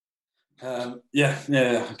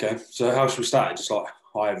Yeah. Okay. So how should we start? Just like,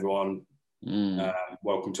 hi everyone, Mm,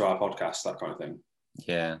 welcome to our podcast, that kind of thing.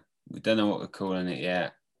 yeah, we don't know what we're calling it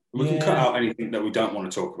yet. We can cut Yeah, out anything that we don't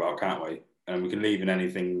want to talk about, can't we? And we can leave in any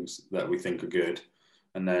things that we think are good.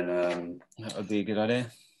 And then, that would be a good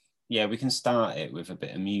idea. Yeah, we can start it with a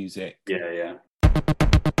bit of music. yeah.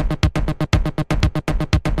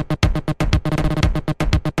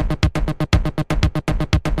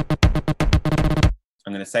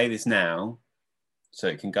 I'm going to say this now so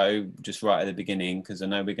it can go just right at the beginning because I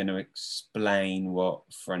know we're going to explain what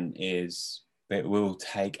front is, but it will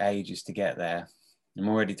take ages to get there. I'm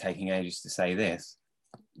already taking ages to say this.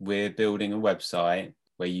 We're building a website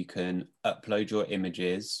where you can upload your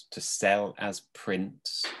images to sell as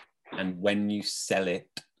prints, and when you sell it,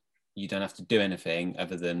 you don't have to do anything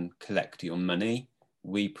other than collect your money.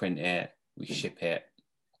 We print it, we ship it.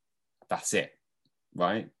 That's it,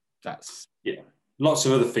 right? That's Yeah. Lots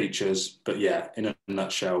of other features, but yeah, in a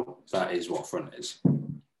nutshell, that is what front is.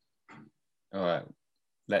 all right.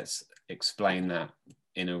 Let's explain that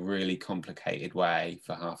in a really complicated way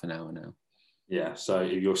for half an hour now. Yeah. So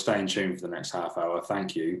if you're staying tuned for the next half hour,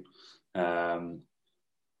 thank you.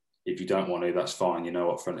 If you don't want to, that's fine. You know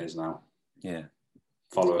what front is now. Yeah.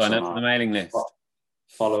 Follow us Sign on up for the mailing list.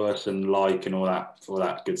 Follow us and like and all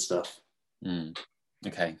that good stuff.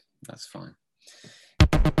 Okay, that's fine.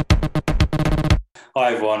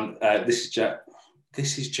 Hi everyone, this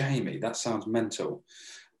is Jamie. That sounds mental.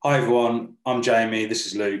 Hi everyone, I'm Jamie. This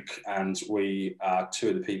is Luke, and we are two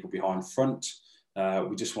of the people behind Front.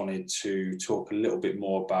 We just wanted to talk a little bit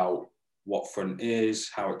more about what Front is,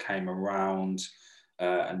 how it came around,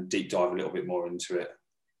 and deep dive a little bit more into it,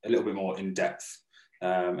 a little bit more in depth.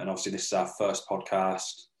 And obviously, this is our first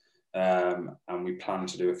podcast, and we plan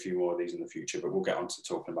to do a few more of these in the future. But we'll get on to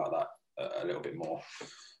talking about that a little bit more.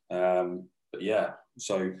 But yeah,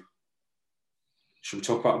 so should we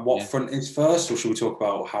talk about what Front is first, or should we talk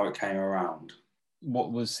about how it came around?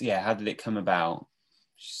 How did it come about?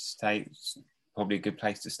 It's probably a good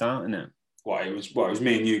place to start, isn't it? It was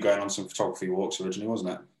me and you going on some photography walks originally, wasn't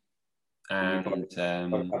it? And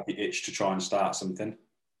had the itch to try and start something.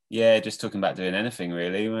 Yeah, just talking about doing anything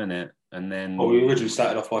really, wasn't it? And then we originally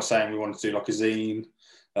started off by saying we wanted to do like a zine.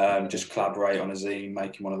 Just collaborate on a zine,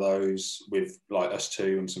 making one of those with like us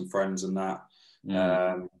two and some friends and that.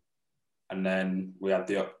 And then we had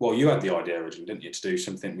you had the idea originally, didn't you, to do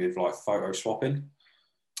something with like photo swapping?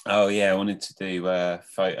 Oh yeah, I wanted to do a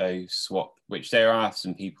photo swap, which there are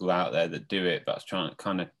some people out there that do it, but I was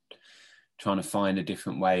trying to find a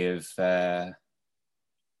different way of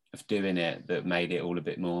doing it that made it all a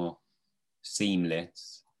bit more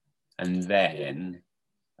seamless. And then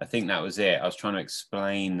I think that was it. I was trying to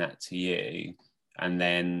explain that to you, and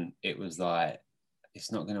then it was like,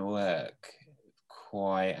 it's not going to work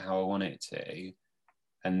quite how I want it to.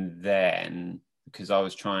 And then, because I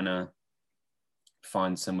was trying to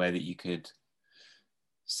find somewhere that you could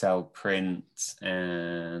sell prints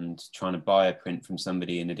and trying to buy a print from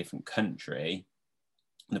somebody in a different country,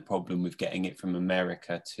 the problem with getting it from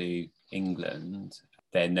America to England,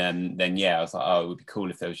 then I was like, oh, it would be cool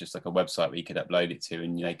if there was just like a website where you could upload it to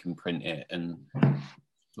and they can print it, and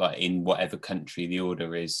like in whatever country the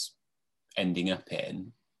order is ending up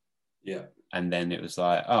in. Yeah. And then it was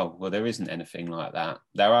like, oh, well, there isn't anything like that.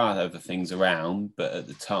 There are other things around, but at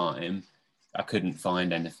the time I couldn't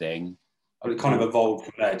find anything. But it kind of evolved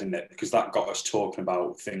from there, didn't it? Because that got us talking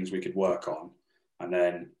about things we could work on. And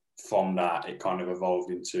then from that, it kind of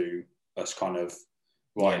evolved into us kind of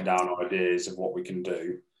writing down ideas of what we can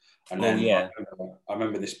do. And then I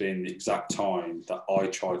remember this being the exact time that I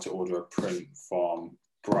tried to order a print from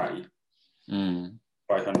Bray,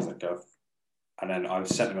 Bray Huntington, and then I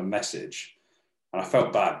sent him a message, and I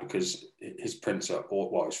felt bad because his prints are,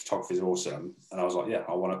 his photography is awesome, and I was like, yeah,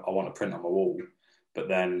 I want a print on my wall, but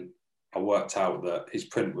then I worked out that his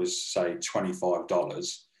print was say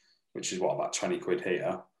 $25, which is about 20 quid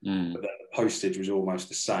here, but then the postage was almost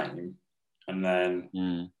the same. And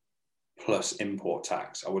then plus import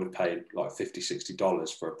tax, I would have paid like $50,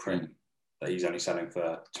 $60 for a print that he's only selling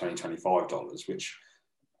for $20, $25, which,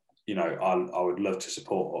 you know, I would love to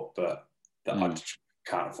support, but that I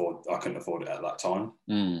couldn't afford it at that time.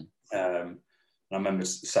 And I remember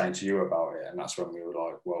saying to you about it, and that's when we were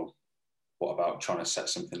like, well, what about trying to set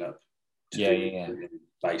something up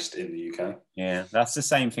based in the UK? Yeah, that's the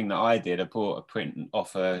same thing that I did. I bought a print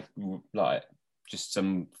off like just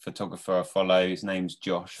some photographer I follow. His name's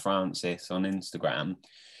Josh Francis on Instagram,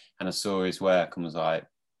 and I saw his work and was like,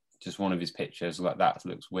 just one of his pictures, like, that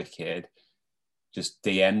looks wicked. Just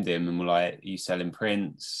DM'd him and were like, are you selling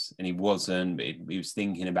prints? And he wasn't, but he was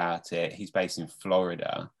thinking about it. He's based in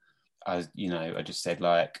Florida, I just said,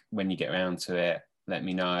 like, when you get around to it, let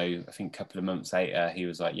me know. I think a couple of months later, he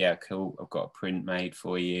was like, yeah, cool, I've got a print made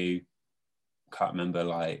for you. Can't remember,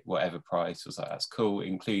 like, whatever price. I was like, that's cool. It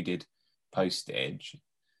included postage,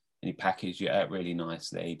 and he packaged it up really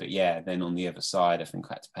nicely. But yeah, then on the other side, I think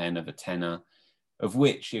I had to pay another tenner, of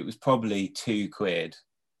which it was probably £2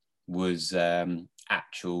 was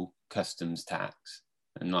actual customs tax,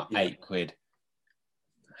 and not £8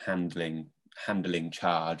 handling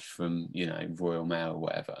charge from, Royal Mail or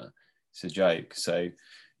whatever. It's a joke. So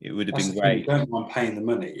it would have been great. You don't mind paying the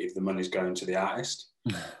money if the money's going to the artist.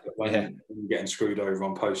 But when you're getting screwed over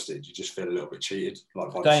on postage, you just feel a little bit cheated.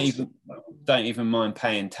 Like don't even mind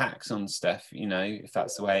paying tax on stuff, if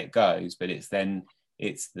that's the way it goes. But it's the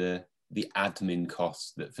admin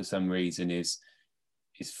cost that for some reason is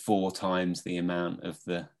 4 times the amount of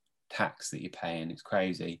the tax that you're paying. It's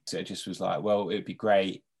crazy. So it just was like, well, it'd be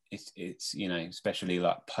great. It's especially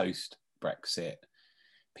like post Brexit,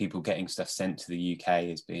 people getting stuff sent to the UK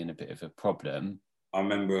is being a bit of a problem. I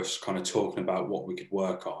remember us kind of talking about what we could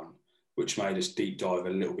work on, which made us deep dive a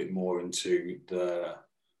little bit more into the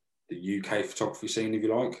UK photography scene, if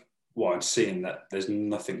you like. Well, and seeing that there's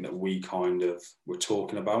nothing that we kind of were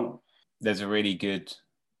talking about. There's a really good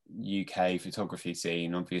UK photography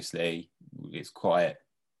scene. Obviously, it's quite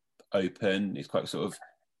open. It's quite sort of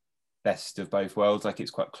best of both worlds. Like,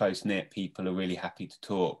 it's quite close knit. People are really happy to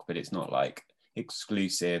talk, but it's not like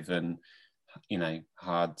exclusive and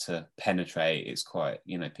hard to penetrate. It's quite,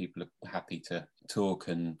 people are happy to talk,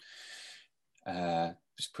 and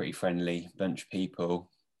just pretty friendly bunch of people,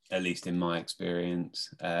 at least in my experience.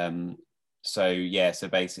 So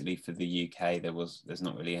basically for the UK there's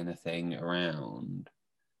not really anything around.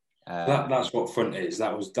 That's what Front is.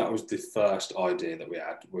 That was the first idea that we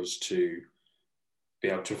had, was to be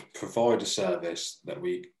able to provide a service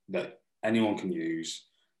that anyone can use,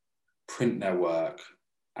 print their work,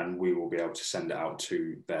 and we will be able to send it out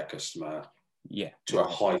to their customer to a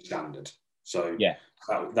high standard. So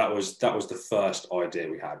that was the first idea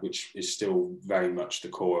we had, which is still very much the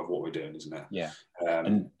core of what we're doing, isn't it? Yeah.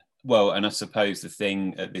 And I suppose the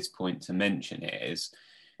thing at this point to mention is,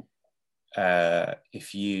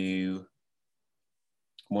 if you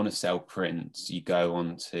want to sell prints, you go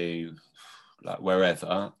on to like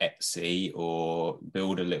wherever, Etsy, or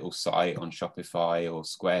build a little site on Shopify or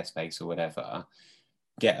Squarespace or whatever,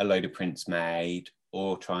 get a load of prints made,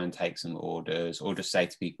 or try and take some orders, or just say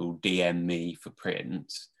to people, DM me for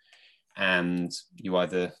prints, and you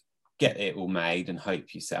either get it all made and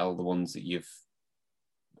hope you sell the ones that you've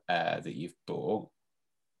bought,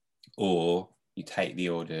 or you take the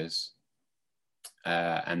orders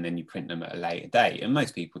and then you print them at a later date. And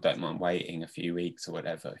most people don't mind waiting a few weeks or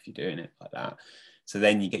whatever if you're doing it like that. So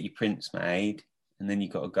then you get your prints made, and then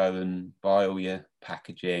you've got to go and buy all your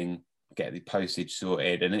packaging, get the postage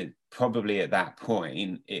sorted, and it probably at that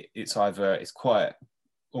point it's quite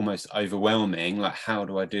almost overwhelming. Like, how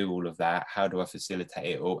do I do all of that? How do I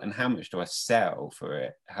facilitate it all? And how much do I sell for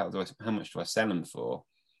it? How much do I sell them for?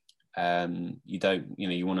 You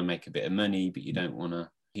want to make a bit of money, but you don't want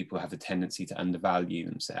to. People have a tendency to undervalue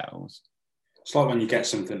themselves. It's like when you get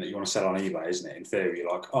something that you want to sell on eBay, isn't it? In theory, you're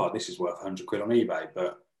like, oh, this is worth £100 on eBay,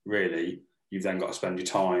 but really, you've then got to spend your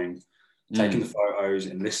time taking the photos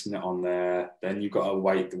and listing it on there. Then you've got to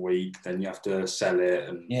wait the week. Then you have to sell it,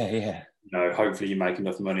 and hopefully you make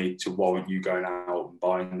enough money to warrant you going out and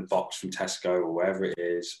buying the box from Tesco or wherever it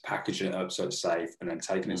is, packaging it up so it's safe, and then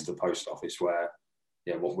taking it to the post office, where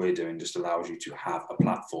what we're doing just allows you to have a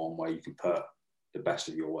platform where you can put the best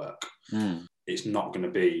of your work. It's not going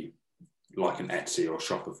to be like an Etsy or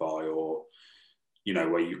Shopify, or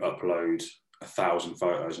where you upload 1,000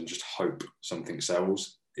 photos and just hope something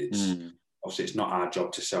sells. Obviously it's not our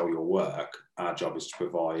job to sell your work. Our job is to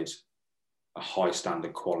provide a high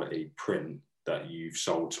standard quality print that you've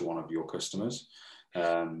sold to one of your customers.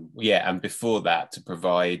 And before that, to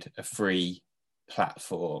provide a free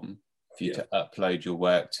platform for you to upload your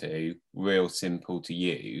work to, real simple to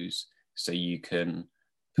use, so you can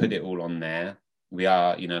put it all on there. We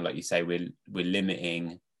are, like you say, we're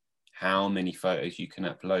limiting how many photos you can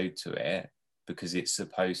upload to it, because it's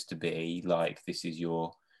supposed to be like, this is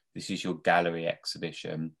your gallery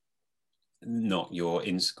exhibition, not your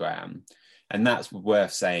Instagram. And that's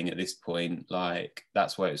worth saying at this point. Like,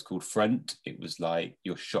 that's why it was called Front. It was like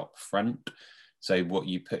your shop front. So what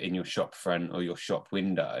you put in your shop front or your shop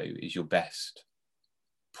window is your best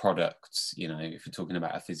products, if you're talking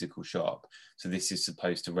about a physical shop. So this is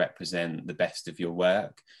supposed to represent the best of your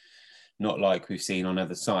work, not like we've seen on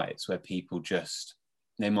other sites where people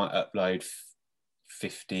they might upload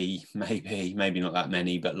 50, maybe not that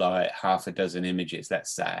many, but like half a dozen images,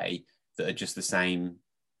 let's say, that are just the same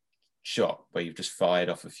shot where you've just fired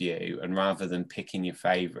off a few, and rather than picking your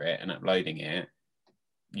favorite and uploading it,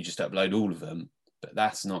 you just upload all of them. But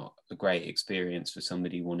that's not a great experience for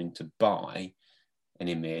somebody wanting to buy an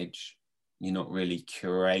image. You're not really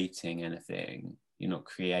curating anything. You're not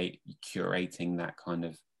curating that kind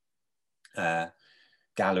of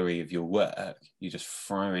gallery of your work. You're just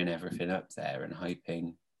throwing everything up there and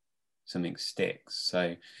hoping something sticks.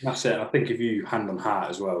 So that's it. I think if you hand on heart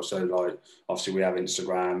as well, so like obviously we have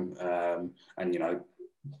Instagram, and you know,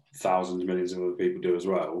 thousands, millions of other people do as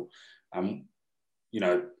well. And you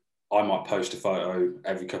know, I might post a photo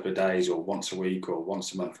every couple of days or once a week or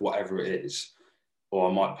once a month, whatever it is, or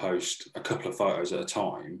I might post a couple of photos at a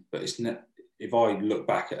time. But if I look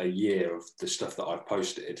back at a year of the stuff that I've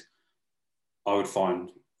posted, I would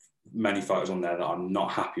find many photos on there that I'm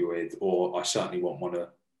not happy with, or I certainly won't want to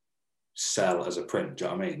sell as a print. Do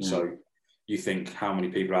you know what I mean? Mm. So you think how many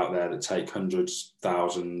people out there that take hundreds,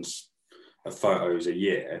 thousands of photos a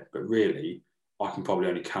year, but really I can probably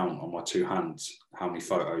only count on my two hands how many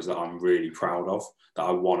photos that I'm really proud of, that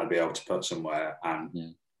I want to be able to put somewhere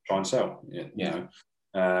and try and sell. You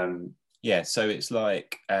know? So it's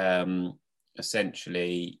like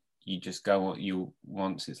essentially you just go on,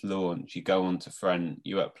 once it's launched, you go onto Front,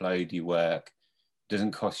 you upload your work. It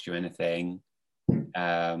doesn't cost you anything.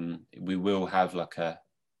 We will have like a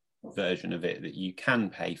version of it that you can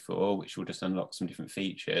pay for, which will just unlock some different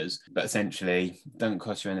features, but essentially don't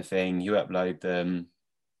cost you anything. You upload them,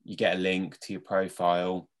 you get a link to your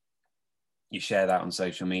profile, you share that on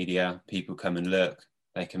social media, people come and look,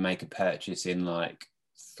 they can make a purchase in like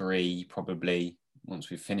 3, probably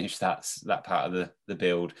once we've finished that part of the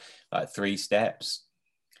build, like 3 steps.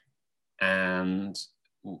 And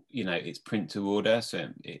you know, it's print to order, so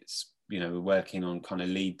it's, you know, we're working on kind of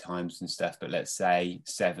lead times and stuff, but let's say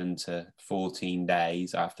 7 to 14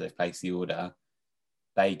 days after they've placed the order,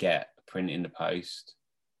 they get a print in the post,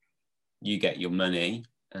 you get your money,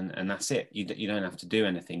 and that's it. You don't have to do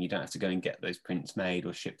anything. You don't have to go and get those prints made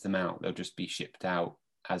or ship them out. They'll just be shipped out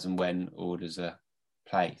as and when orders are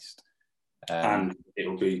placed. And it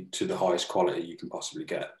will be to the highest quality you can possibly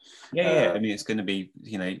get. I mean, it's going to be,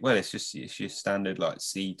 you know, well, it's your standard like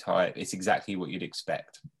C type. It's exactly what you'd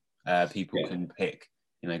expect. People can pick,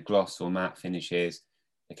 you know, gloss or matte finishes.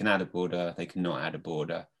 They can add a border, they can not add a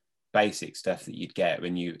border. Basic stuff that you'd get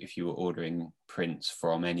if you were ordering prints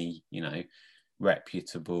from any, you know,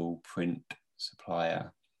 reputable print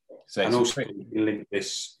supplier. So and also you can link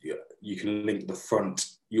this. You can link the Front,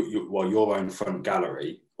 your own Front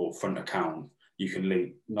gallery or Front account. You can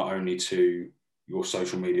link not only to your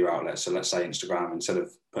social media outlets. So let's say Instagram, instead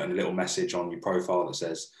of putting a little message on your profile that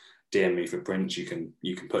says DM me for prints, you can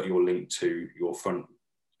put your link to your Front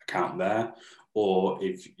account there. Or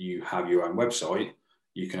if you have your own website,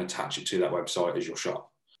 you can attach it to that website as your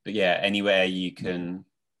shop. But yeah, anywhere you can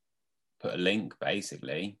put a link,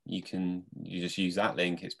 basically, you just use that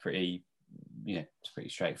link. It's pretty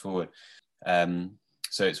straightforward.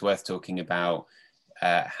 So it's worth talking about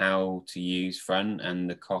how to use Front and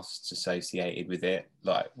the costs associated with it,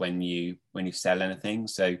 like when you sell anything.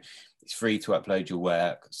 So it's free to upload your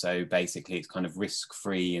work. So basically it's kind of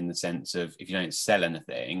risk-free in the sense of if you don't sell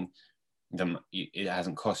anything, then it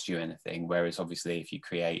hasn't cost you anything. Whereas obviously if you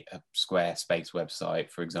create a Squarespace website,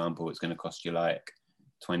 for example, it's going to cost you like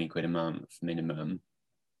 20 quid a month minimum.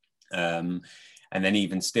 And then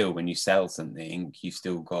even still, when you sell something, you've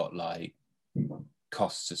still got like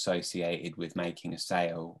costs associated with making a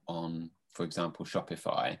sale on, for example,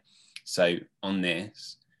 Shopify. So on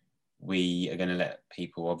this, we are going to let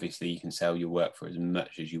people, obviously you can sell your work for as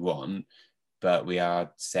much as you want, but we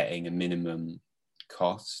are setting a minimum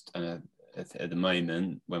cost. At the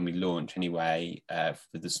moment, when we launch anyway,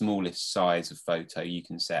 for the smallest size of photo you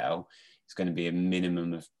can sell, it's going to be a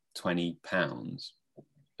minimum of £20.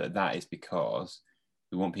 But that is because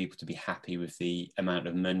we want people to be happy with the amount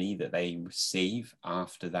of money that they receive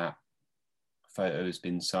after that photo has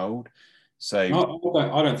been sold. So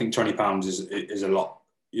I don't think £20 is a lot.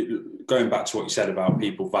 Going back to what you said about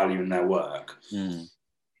people valuing their work, you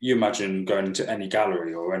imagine going into any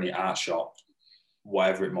gallery or any art shop,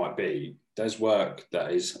 whatever it might be, there's work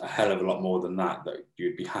that is a hell of a lot more than that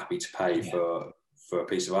you'd be happy to pay for a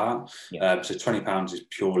piece of art. So £20 is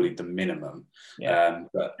purely the minimum.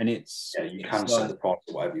 But and you can set the price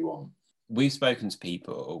to whatever you want. We've spoken to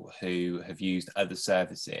people who have used other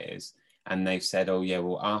services and they've said, oh yeah,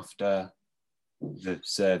 well, after the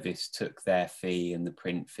service took their fee and the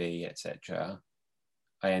print fee, etc.,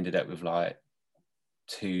 I ended up with like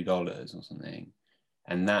 $2 or something.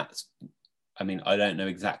 And that's I mean, I don't know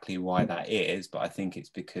exactly why that is, but I think it's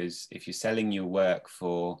because if you're selling your work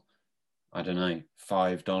for, I don't know,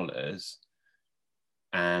 $5,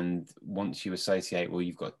 and once you associate, well,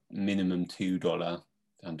 you've got minimum $2,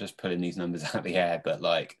 I'm just pulling these numbers out of the air, but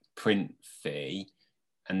like print fee,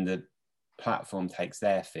 and the platform takes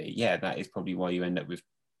their fee, yeah, that is probably why you end up with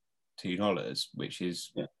 $2, which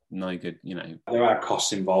is no good, you know. There are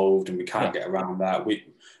costs involved and we can't get around that.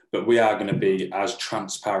 But we are going to be as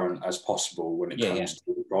transparent as possible when it comes to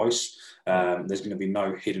the price. There's going to be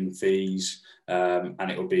no hidden fees,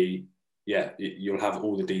 and it will be, you'll have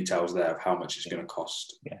all the details there of how much it's going to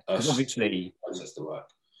cost. Yeah, because obviously, process the work.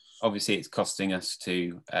 Obviously, it's costing us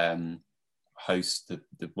to host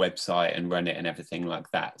the website and run it and everything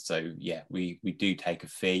like that. So yeah, we do take a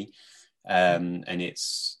fee, and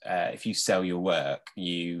it's if you sell your work,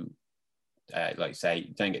 you like you say,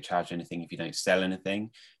 you don't get charged anything if you don't sell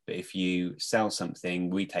anything. But if you sell something,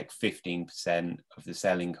 we take 15% of the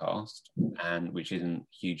selling cost, and which isn't a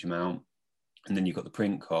huge amount. And then you've got the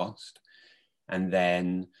print cost, and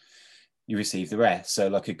then you receive the rest. So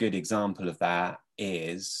like a good example of that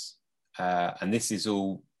is, and this is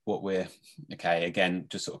all what we're, okay, again,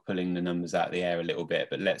 just sort of pulling the numbers out of the air a little bit,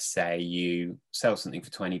 but let's say you sell something for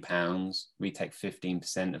 £20, we take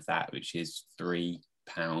 15% of that, which is £3.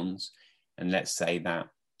 And let's say that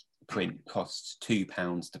print costs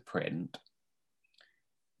 £2 to print.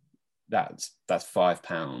 That's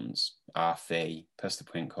 £5, our fee plus the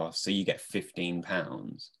print cost. So you get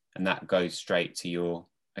 £15, and that goes straight to your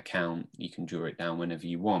account. You can draw it down whenever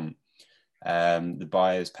you want. The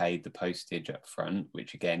buyer's paid the postage up front,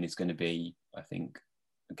 which again is going to be, I think,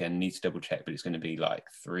 again, need to double check, but it's going to be like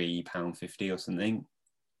 £3.50 or something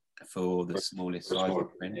for the smallest size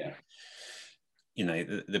of print. Yeah. You know,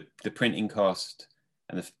 the printing cost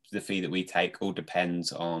and the fee that we take all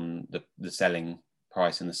depends on the selling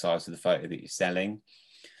price and the size of the photo that you're selling.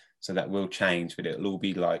 So that will change, but it'll all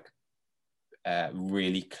be like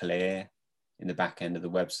really clear in the back end of the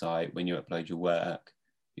website. When you upload your work,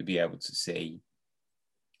 you'll be able to see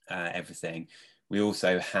everything. We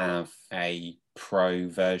also have a pro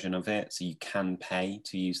version of it, so you can pay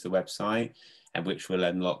to use the website, and which will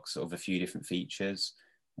unlock sort of a few different features.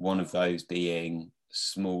 One of those being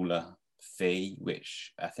smaller fee,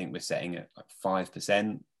 which I think we're setting at like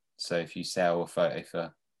 5%. So if you sell a photo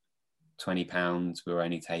for £20, we're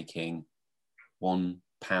only taking £1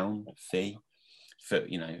 fee for,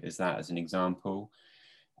 you know, as an example.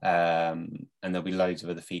 And there'll be loads of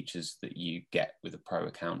other features that you get with a pro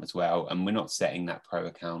account as well. And we're not setting that pro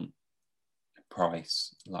account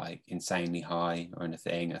price like insanely high or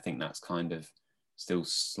anything. I think that's kind of still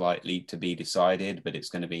slightly to be decided, but it's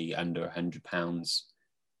going to be under £100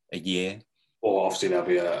 a year. Or obviously there'll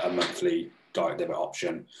be a monthly direct debit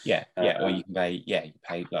option. Or you can pay. You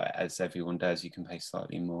pay like as everyone does. You can pay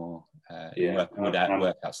slightly more. It would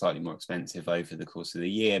work out slightly more expensive over the course of the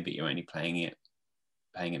year, but you're only paying it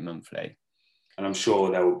monthly. And I'm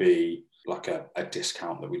sure there will be like a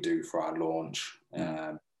discount that we do for our launch.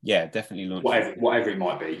 Definitely launch. Whatever it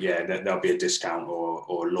might be. Yeah, there'll be a discount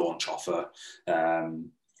or a launch offer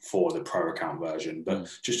for the pro account version. But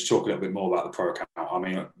just to talk a little bit more about the pro account, I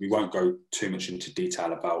mean, we won't go too much into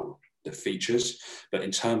detail about the features, but in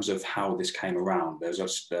terms of how this came around,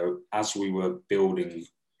 as we were building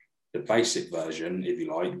the basic version, if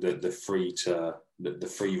you like, the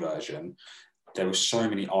free version, there were so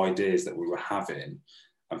many ideas that we were having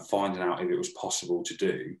and finding out if it was possible to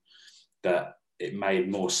do, that it made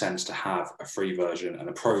more sense to have a free version and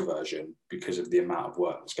a pro version because of the amount of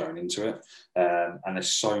work that's going into it. And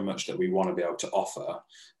there's so much that we want to be able to offer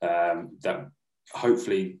that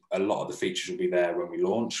hopefully a lot of the features will be there when we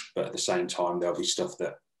launch, but at the same time, there'll be stuff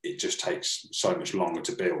that it just takes so much longer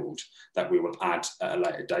to build that we will add at a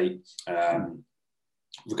later date.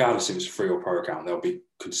 Regardless if it's a free or pro account, there'll be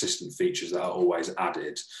consistent features that are always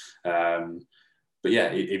added. But yeah,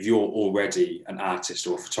 if you're already an artist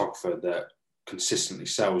or a photographer that consistently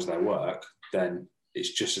sells their work, then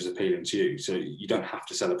it's just as appealing to you. So you don't have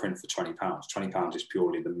to sell a print for £20. £20 is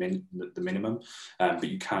purely the minimum, but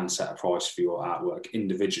you can set a price for your artwork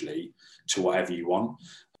individually to whatever you want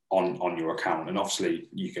on your account. And obviously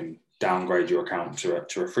you can downgrade your account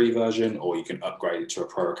to a free version, or you can upgrade it to a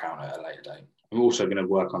pro account at a later date. I'm also going to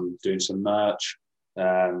work on doing some merch,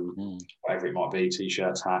 whatever it might be,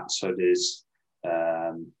 t-shirts, hats, hoodies,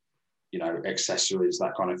 accessories,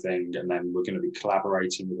 that kind of thing. And then we're going to be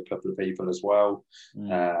collaborating with a couple of people as well.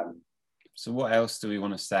 So what else do we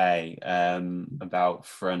want to say about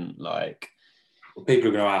Front? Like, well, people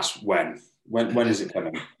are going to ask when is it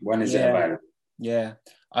coming? When is it available? Yeah,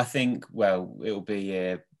 I think, well, it'll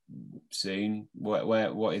be soon.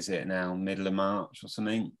 What is it now? Middle of March or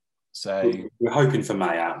something? So we're hoping for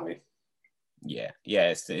May, aren't we? Yeah,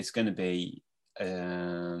 it's going to be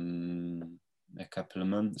a couple of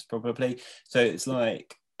months probably. So it's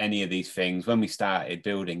like any of these things. When we started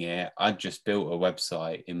building it, I just built a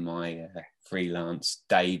website in my freelance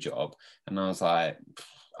day job, and I was like,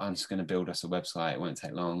 I'm just going to build us a website. It won't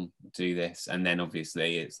take long. Do this, and then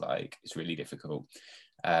obviously it's really difficult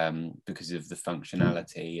because of the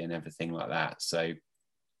functionality and everything like that. So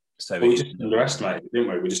we just underestimated,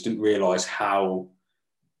 didn't we? We just didn't realise how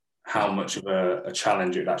much of a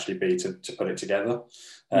challenge it would actually be to put it together.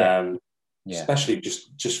 Especially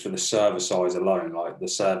just for the server size alone, like the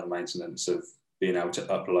server maintenance of being able to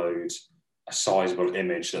upload a sizable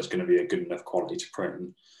image that's going to be a good enough quality to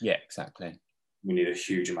print. Yeah, exactly. We need a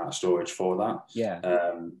huge amount of storage for that. Yeah.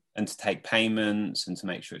 And to take payments and to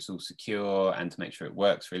make sure it's all secure and to make sure it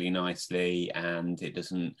works really nicely and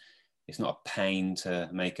it's not a pain to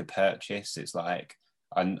make a purchase. It's like,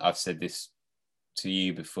 I've said this to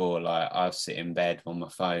you before, like I'll sit in bed on my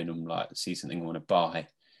phone and like see something I want to buy.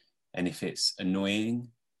 And if it's annoying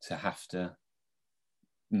to have to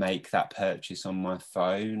make that purchase on my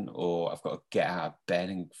phone, or I've got to get out of bed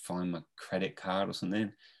and find my credit card or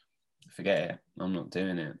something, forget it. I'm not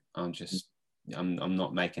doing it. I'm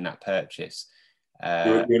not making that purchase.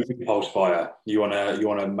 You're an impulse buyer. You want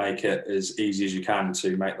to make it as easy as you can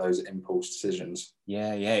to make those impulse decisions.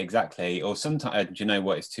 Yeah, exactly. Or sometimes, do you know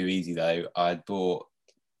what is too easy though? I bought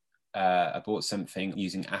something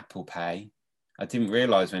using Apple Pay. I didn't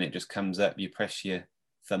realize when it just comes up, you press your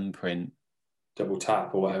thumbprint, double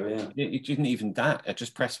tap or whatever. Yeah, it didn't even that. I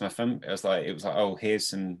just pressed my thumb. It was like, oh, here's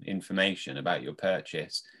some information about your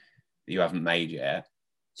purchase that you haven't made yet.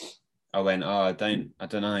 I went, I don't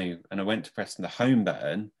know, and I went to press the home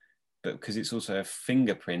button, but because it's also a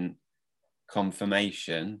fingerprint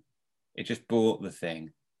confirmation, it just bought the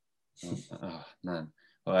thing. Oh man,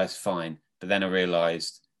 well that's fine. But then I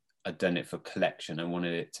realised I'd done it for collection and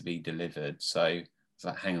wanted it to be delivered. So I was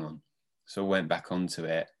like, hang on. So I went back onto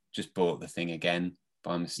it, just bought the thing again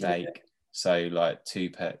by mistake. Yeah. So like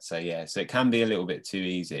so it can be a little bit too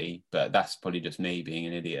easy, but that's probably just me being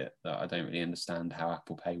an idiot that I don't really understand how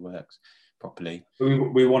Apple Pay works properly.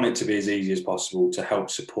 We want it to be as easy as possible to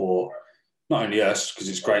help support not only us, because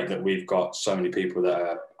it's great that we've got so many people that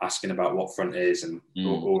are asking about what Front is and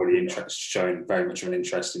already showing very much of an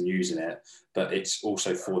interest in using it, but it's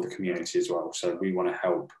also for the community as well. So we want to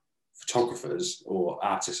help photographers or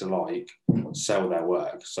artists alike sell their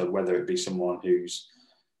work. So whether it be someone who's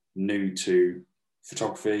new to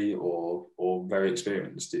photography or very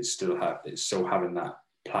experienced, it's still having that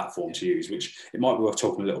platform to use, which it might be worth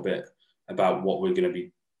talking a little bit about what we're going to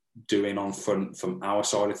be doing on Front from our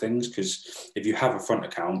side of things, because if you have a Front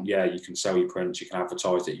account, you can sell your prints, you can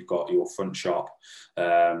advertise that you've got your Front shop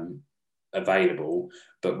available,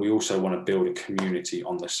 but we also want to build a community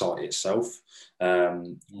on the site itself,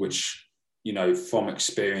 which, from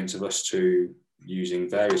experience of us two using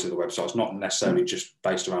various other websites, not necessarily just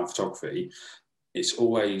based around photography, it's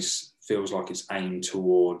always feels like it's aimed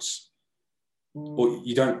towards, or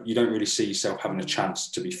you don't really see yourself having a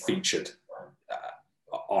chance to be featured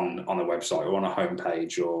on a website or on a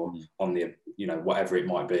homepage or on the whatever it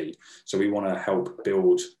might be. So we want to help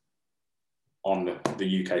build on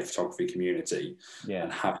the UK photography community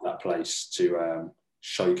and have that place to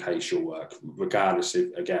showcase your work, regardless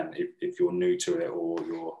if you're new to it or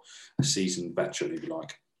you're a seasoned veteran, if you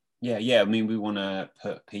like. I mean, we want to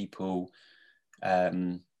put people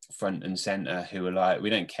front and center who are like, we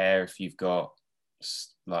don't care if you've got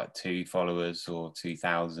like 2 followers or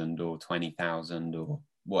 2,000 or 20,000 or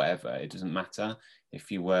whatever. It doesn't matter.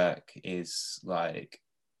 If your work is like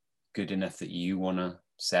good enough that you want to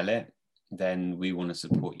sell it, then we want to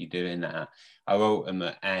support you doing that. Our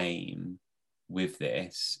ultimate aim with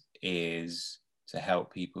this is to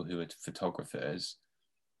help people who are photographers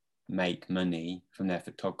make money from their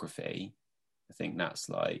photography. I think that's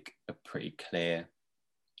like a pretty clear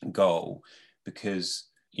goal, because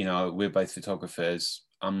we're both photographers.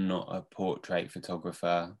 I'm not a portrait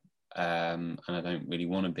photographer, and I don't really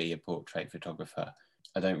want to be a portrait photographer.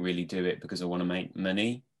 I don't really do it because I want to make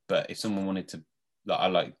money. But if someone wanted to,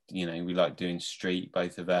 we like doing street,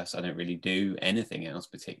 both of us. I don't really do anything else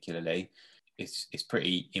particularly. It's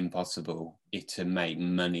pretty impossible to make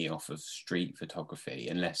money off of street photography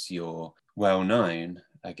unless you're well known,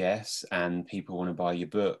 I guess, and people want to buy your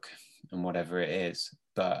book and whatever it is.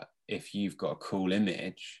 But if you've got a cool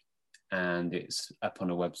image and it's up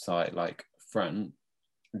on a website like Front,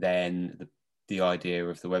 then the idea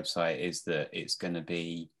of the website is that it's going to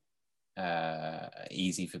be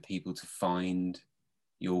easy for people to find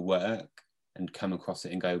your work and come across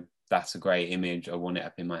it and go, that's a great image, I want it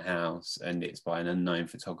up in my house, and it's by an unknown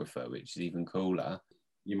photographer, which is even cooler.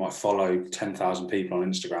 You might follow 10,000 people on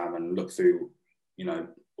Instagram and look through,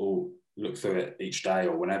 look through it each day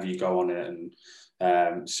or whenever you go on it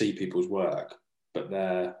and see people's work. But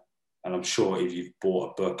and I'm sure if you've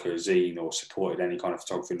bought a book or a zine or supported any kind of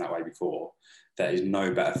photography in that way before, there is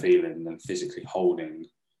no better feeling than physically holding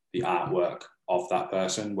the artwork of that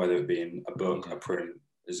person, whether it be in a book, a print,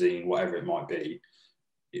 a zine, whatever it might be.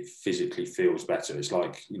 It physically feels better. It's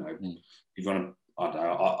like, you're going to, I don't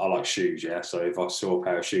know, I like shoes, yeah? So if I saw a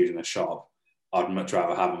pair of shoes in a shop, I'd much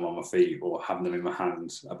rather have them on my feet or have them in my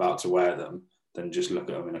hands about to wear them than just look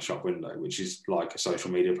at them in a shop window, which is like a social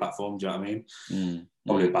media platform. Do you know what I mean?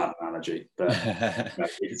 Probably a bad analogy, but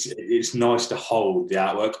it's nice to hold the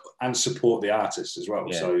artwork and support the artist as well.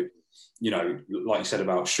 Yeah. So, like you said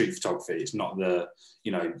about street photography, it's not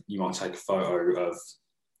you might take a photo of,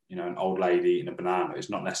 an old lady eating a banana. It's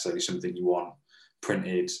not necessarily something you want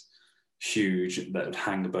printed huge that would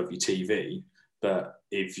hang above your TV, but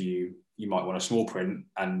if you might want a small print,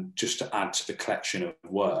 and just to add to the collection of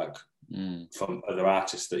work from other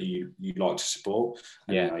artists that you like to support,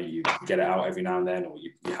 and you get it out every now and then, or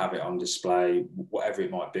you have it on display, whatever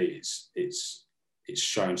it might be. It's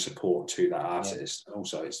showing support to that artist, and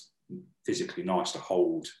also it's physically nice to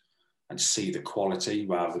hold and see the quality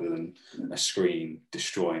rather than a screen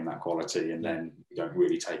destroying that quality, and then you don't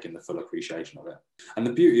really take in the full appreciation of it. And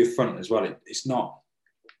the beauty of Front as well, it's not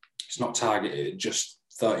targeted just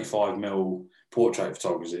 35mm portrait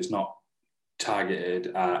photographers. It's not targeted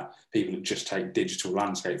at people that just take digital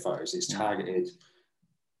landscape photos. It's targeted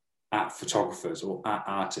at photographers or at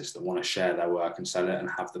artists that want to share their work and sell it and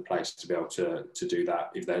have the place to be able to do that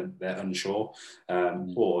if they're unsure,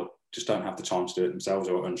 or just don't have the time to do it themselves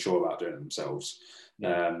or unsure about doing it themselves.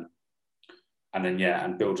 And then,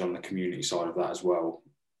 and builds on the community side of that as well.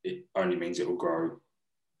 It only means it will grow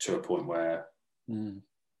to a point where,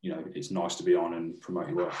 it's nice to be on and promote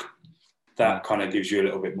your work. That kind of gives you a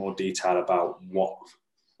little bit more detail about what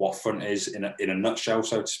Front is in a nutshell,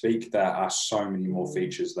 so to speak. There are so many more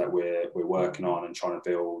features that we're working on and trying to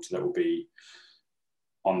build that will be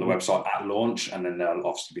on the website at launch, and then there'll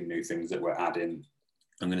obviously be new things that we're adding.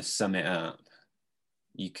 I'm going to sum it up.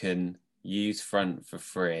 You can use Front for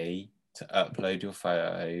free to upload your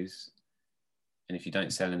photos, and if you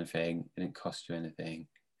don't sell anything, it doesn't cost you anything.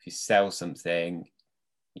 If you sell something,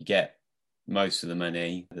 you get most of the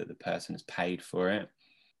money that the person has paid for it,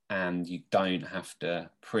 and you don't have to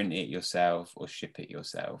print it yourself or ship it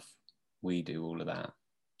yourself. We do all of that.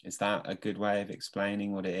 Is that a good way of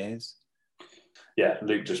explaining what it is? Yeah,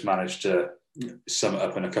 Luke just managed to sum it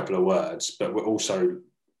up in a couple of words, but we're also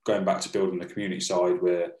going back to building the community side.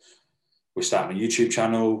 We're starting a YouTube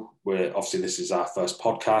channel. Obviously this is our first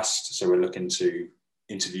podcast, so we're looking to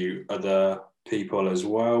interview other people as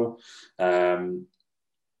well.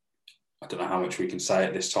 I don't know how much we can say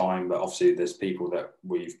at this time, but obviously there's people that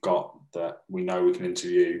we've got that we know we can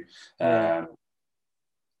interview. Well,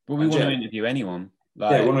 we want to interview anyone.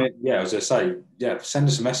 I was going to say, send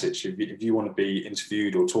us a message. If you want to be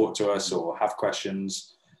interviewed or talk to us or have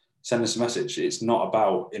questions, send us a message. It's not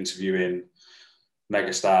about interviewing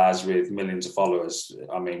megastars with millions of followers.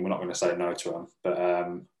 I mean, we're not going to say no to them, but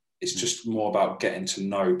it's just more about getting to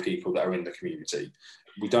know people that are in the community.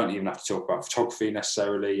 We don't even have to talk about photography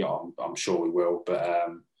necessarily. I'm sure we will, but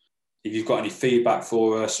if you've got any feedback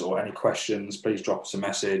for us or any questions, please drop us a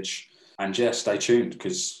message. And stay tuned,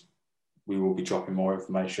 because we will be dropping more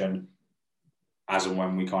information as and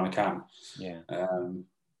when we kind of can. And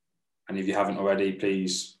if you haven't already,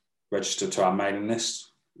 please register to our mailing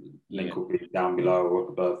list. Link will be down below or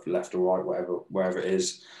above, left or right, wherever it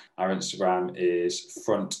is. Our Instagram is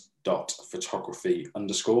front.photography_.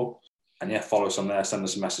 And follow us on there, send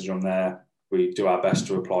us a message on there. We do our best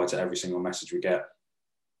to reply to every single message we get.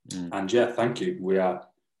 And thank you. We are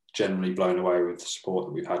generally blown away with the support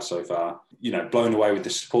that we've had so far. Blown away with the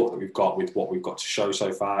support that we've got with what we've got to show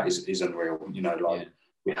so far is unreal.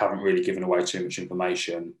 We haven't really given away too much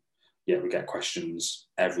information, yet we get questions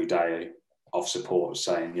every day of support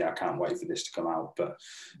saying, I can't wait for this to come out. But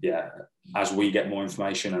as we get more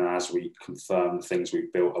information and as we confirm the things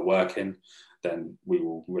we've built are working, then we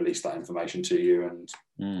will release that information to you,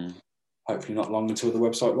 and hopefully not long until the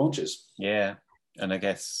website launches. Yeah. And I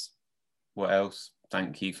guess what else?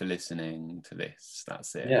 Thank you for listening to this.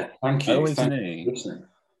 That's it. Yeah, thank you.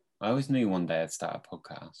 I always knew one day I'd start a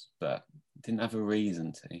podcast, but didn't have a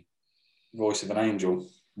reason to. Voice of an angel.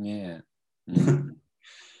 Yeah.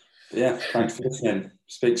 Thanks for listening.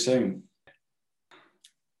 Speak soon.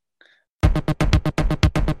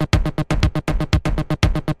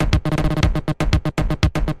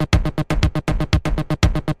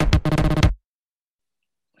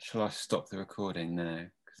 Shall I stop the recording now?